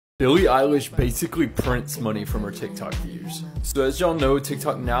Billie Eilish basically prints money from her TikTok views. So as y'all know,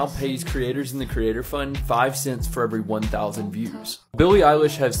 TikTok now pays creators in the Creator Fund 5 cents for every 1,000 views. Billie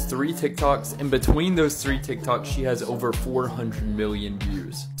Eilish has 3 TikToks, and between those 3 TikToks, she has over 400 million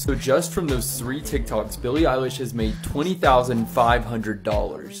views. So just from those 3 TikToks, Billie Eilish has made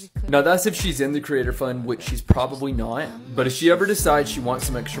 $20,500. Now that's if she's in the Creator Fund, which she's probably not, but if she ever decides she wants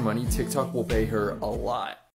some extra money, TikTok will pay her a lot.